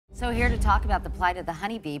So here to talk about the plight of the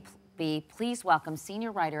honeybee, please welcome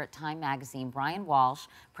senior writer at Time magazine, Brian Walsh,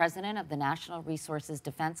 president of the National Resources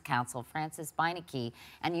Defense Council, Francis Beinecke,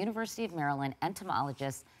 and University of Maryland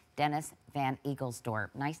entomologist, Dennis Van Eaglesdorp.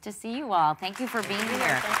 Nice to see you all. Thank you for being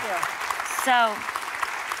here. Thank you. So,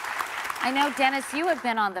 I know, Dennis, you have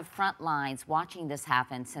been on the front lines watching this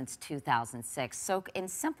happen since 2006. So in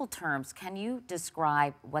simple terms, can you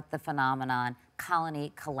describe what the phenomenon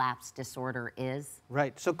colony collapse disorder is?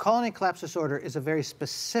 Right. So colony collapse disorder is a very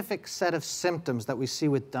specific set of symptoms that we see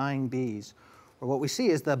with dying bees. Or what we see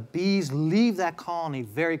is the bees leave that colony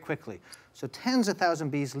very quickly. So tens of thousands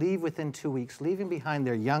of bees leave within 2 weeks, leaving behind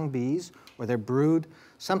their young bees or their brood,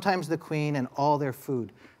 sometimes the queen and all their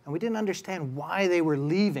food. And we didn't understand why they were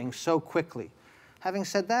leaving so quickly. Having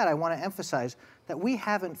said that, I want to emphasize that we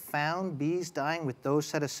haven't found bees dying with those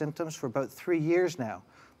set of symptoms for about 3 years now.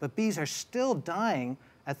 But bees are still dying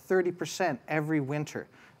at 30% every winter.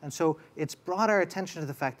 And so it's brought our attention to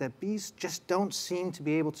the fact that bees just don't seem to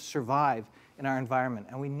be able to survive in our environment,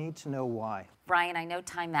 and we need to know why. Brian, I know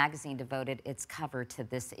Time magazine devoted its cover to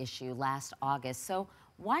this issue last August. So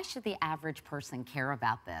why should the average person care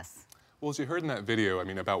about this? Well, as you heard in that video, I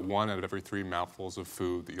mean, about 1 out of every 3 mouthfuls of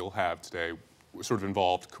food that you'll have today sort of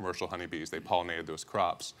involved commercial honeybees. They pollinated those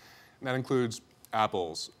crops. And that includes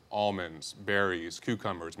apples, almonds, berries,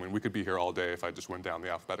 cucumbers. I mean, we could be here all day if I just went down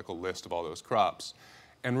the alphabetical list of all those crops.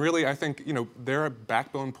 And really, I think, you know, they're a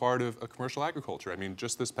backbone part of commercial agriculture. I mean,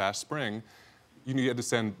 just this past spring, you had to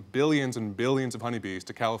send billions and billions of honeybees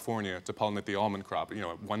to California to pollinate the almond crop, you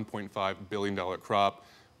know, a $1.5 billion crop.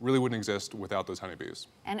 Really wouldn't exist without those honeybees.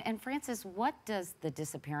 And Francis, what does the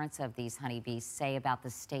disappearance of these honeybees say about the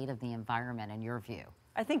state of the environment in your view?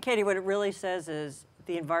 I think, Katie, what it really says is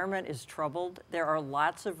the environment is troubled. There are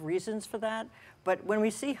lots of reasons for that, but when we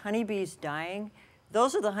see honeybees dying,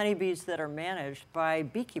 those are the honeybees that are managed by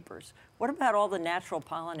beekeepers. What about all the natural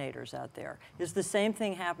pollinators out there? Is the same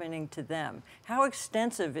thing happening to them? How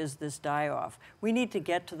extensive is this die-off? We need to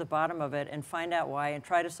get to the bottom of it and find out why and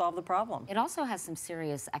try to solve the problem. It also has some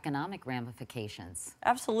serious economic ramifications.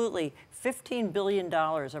 Absolutely. $15 billion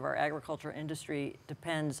of our agriculture industry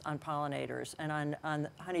depends on pollinators and on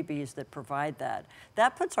honeybees that provide that.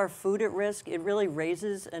 That puts our food at risk. It really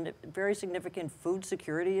raises a very significant food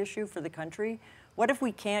security issue for the country. What if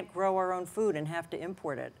we can't grow our own food and have to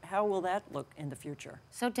import it? How will that look in the future?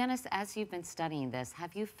 So Dennis, as you've been studying this,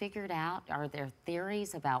 have you figured out, are there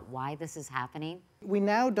theories about why this is happening? We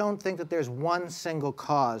now don't think that there's one single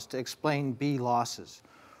cause to explain bee losses.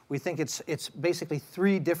 We think it's basically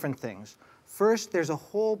 3 different things. First, there's a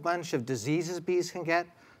whole bunch of diseases bees can get.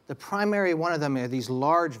 The primary one of them are these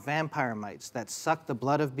large vampire mites that suck the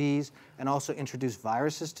blood of bees and also introduce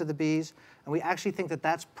viruses to the bees. And we actually think that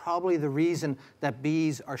that's probably the reason that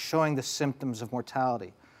bees are showing the symptoms of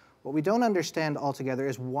mortality. What we don't understand altogether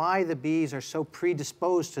is why the bees are so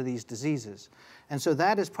predisposed to these diseases. And so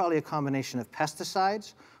that is probably a combination of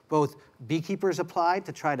pesticides, both beekeepers applied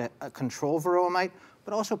to try to control varroa mite,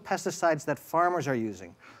 but also pesticides that farmers are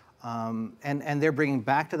using. And they're bringing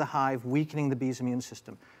back to the hive, weakening the bee's immune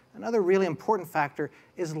system. Another really important factor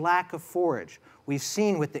is lack of forage. We've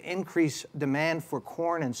seen with the increased demand for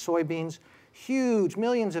corn and soybeans, huge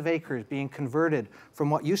millions of acres being converted from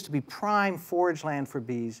what used to be prime forage land for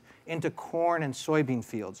bees into corn and soybean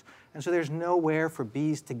fields. And so there's nowhere for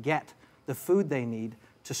bees to get the food they need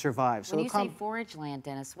to survive. When you say forage land,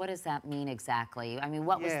 Dennis, what does that mean exactly? I mean,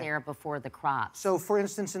 what was there before the crops? So for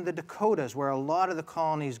instance, in the Dakotas, where a lot of the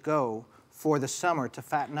colonies go for the summer to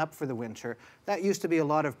fatten up for the winter, that used to be a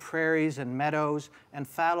lot of prairies and meadows and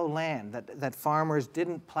fallow land that farmers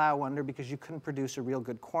didn't plow under because you couldn't produce a real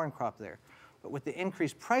good corn crop there. But with the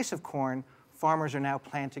increased price of corn, farmers are now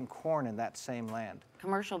planting corn in that same land.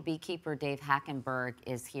 Commercial beekeeper Dave Hackenberg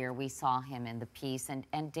is here. We saw him in the piece.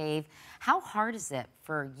 And Dave, how hard is it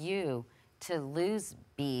for you to lose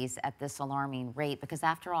bees at this alarming rate? Because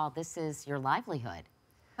after all, this is your livelihood.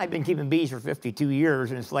 I've been keeping bees for 52 years,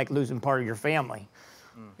 and it's like losing part of your family.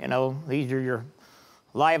 You know, these are your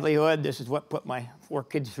livelihood. This is what put my 4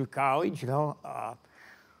 kids through college, you know.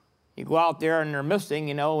 You go out there and they're missing,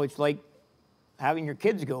 you know, it's like having your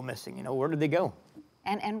kids go missing, you know, where did they go?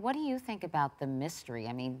 And what do you think about the mystery?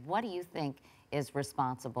 I mean, what do you think is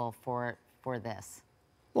responsible for this?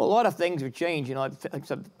 Well, a lot of things have changed, you know.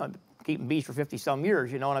 I've keeping bees for 50-some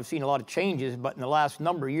years, you know, and I've seen a lot of changes, but in the last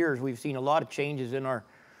number of years, we've seen a lot of changes in our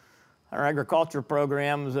agriculture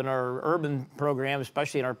programs and our urban programs,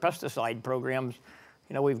 especially in our pesticide programs.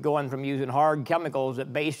 You know, we've gone from using hard chemicals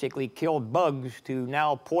that basically kill bugs to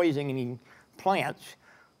now poisoning plants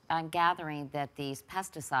I'm gathering that these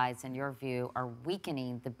pesticides, in your view, are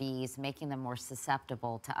weakening the bees, making them more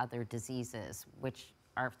susceptible to other diseases, which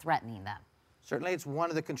are threatening them. Certainly, it's one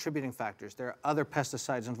of the contributing factors. There are other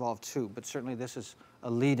pesticides involved too, but certainly this is a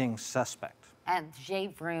leading suspect. And Jay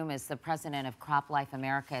Vroom is the president of CropLife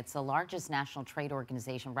America. It's the largest national trade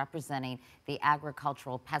organization representing the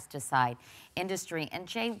agricultural pesticide industry. And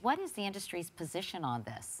Jay, what is the industry's position on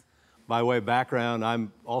this? By way of background,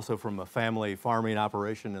 I'm also from a family farming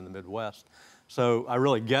operation in the Midwest. So I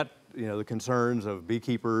really get, the concerns of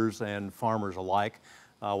beekeepers and farmers alike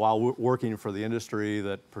while working for the industry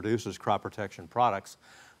that produces crop protection products.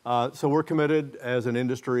 So we're committed as an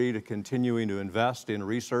industry to continuing to invest in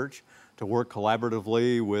research, to work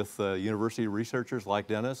collaboratively with university researchers like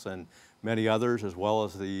Dennis and many others, as well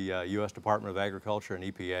as the U.S. Department of Agriculture and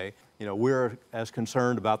EPA. We're as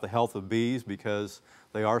concerned about the health of bees because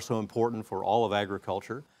they are so important for all of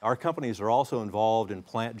agriculture. Our companies are also involved in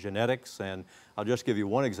plant genetics, and I'll just give you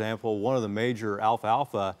one example. One of the major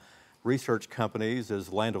alfalfa research companies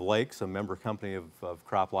is Land O'Lakes, a member company of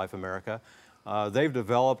CropLife America. They've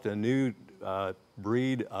developed a new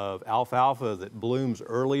breed of alfalfa that blooms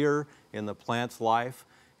earlier in the plant's life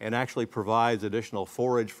and actually provides additional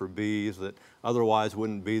forage for bees that otherwise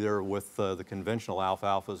wouldn't be there with the conventional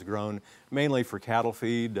alfalfas grown mainly for cattle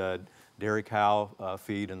feed, dairy cow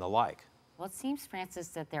feed, and the like. Well, it seems, Francis,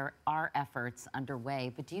 that there are efforts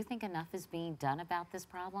underway, but do you think enough is being done about this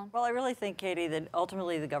problem? Well, I really think, Katie, that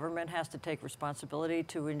ultimately the government has to take responsibility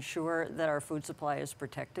to ensure that our food supply is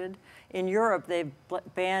protected. In Europe, they've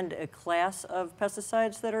banned a class of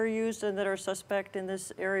pesticides that are used and that are suspect in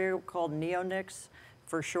this area called neonics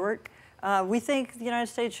for short. We think the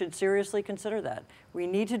United States should seriously consider that. We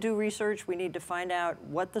need to do research. We need to find out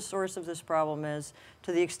what the source of this problem is.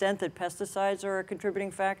 To the extent that pesticides are a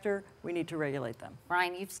contributing factor, we need to regulate them.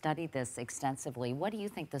 Brian, you've studied this extensively. What do you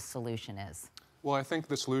think the solution is? Well, I think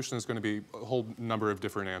the solution is going to be a whole number of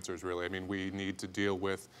different answers, really. I mean, we need to deal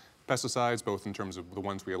with pesticides, both in terms of the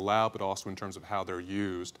ones we allow, but also in terms of how they're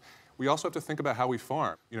used. We also have to think about how we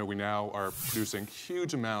farm. We now are producing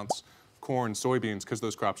huge amounts corn, soybeans, because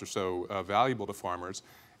those crops are so valuable to farmers,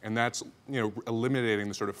 and that's eliminating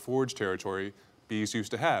the sort of forage territory bees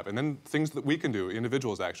used to have. And then things that we can do,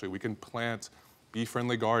 individuals actually, we can plant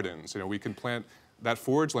bee-friendly gardens. We can plant that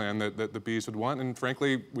forage land that the bees would want, and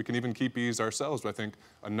frankly, we can even keep bees ourselves, but I think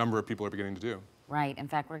a number of people are beginning to do. Right. In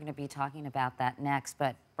fact, we're going to be talking about that next.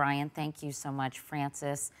 But Brian, thank you so much.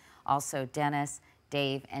 Francis, also Dennis,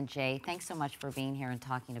 Dave, and Jay, thanks so much for being here and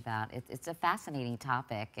talking about it. It's a fascinating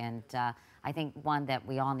topic, and I think one that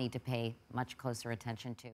we all need to pay much closer attention to.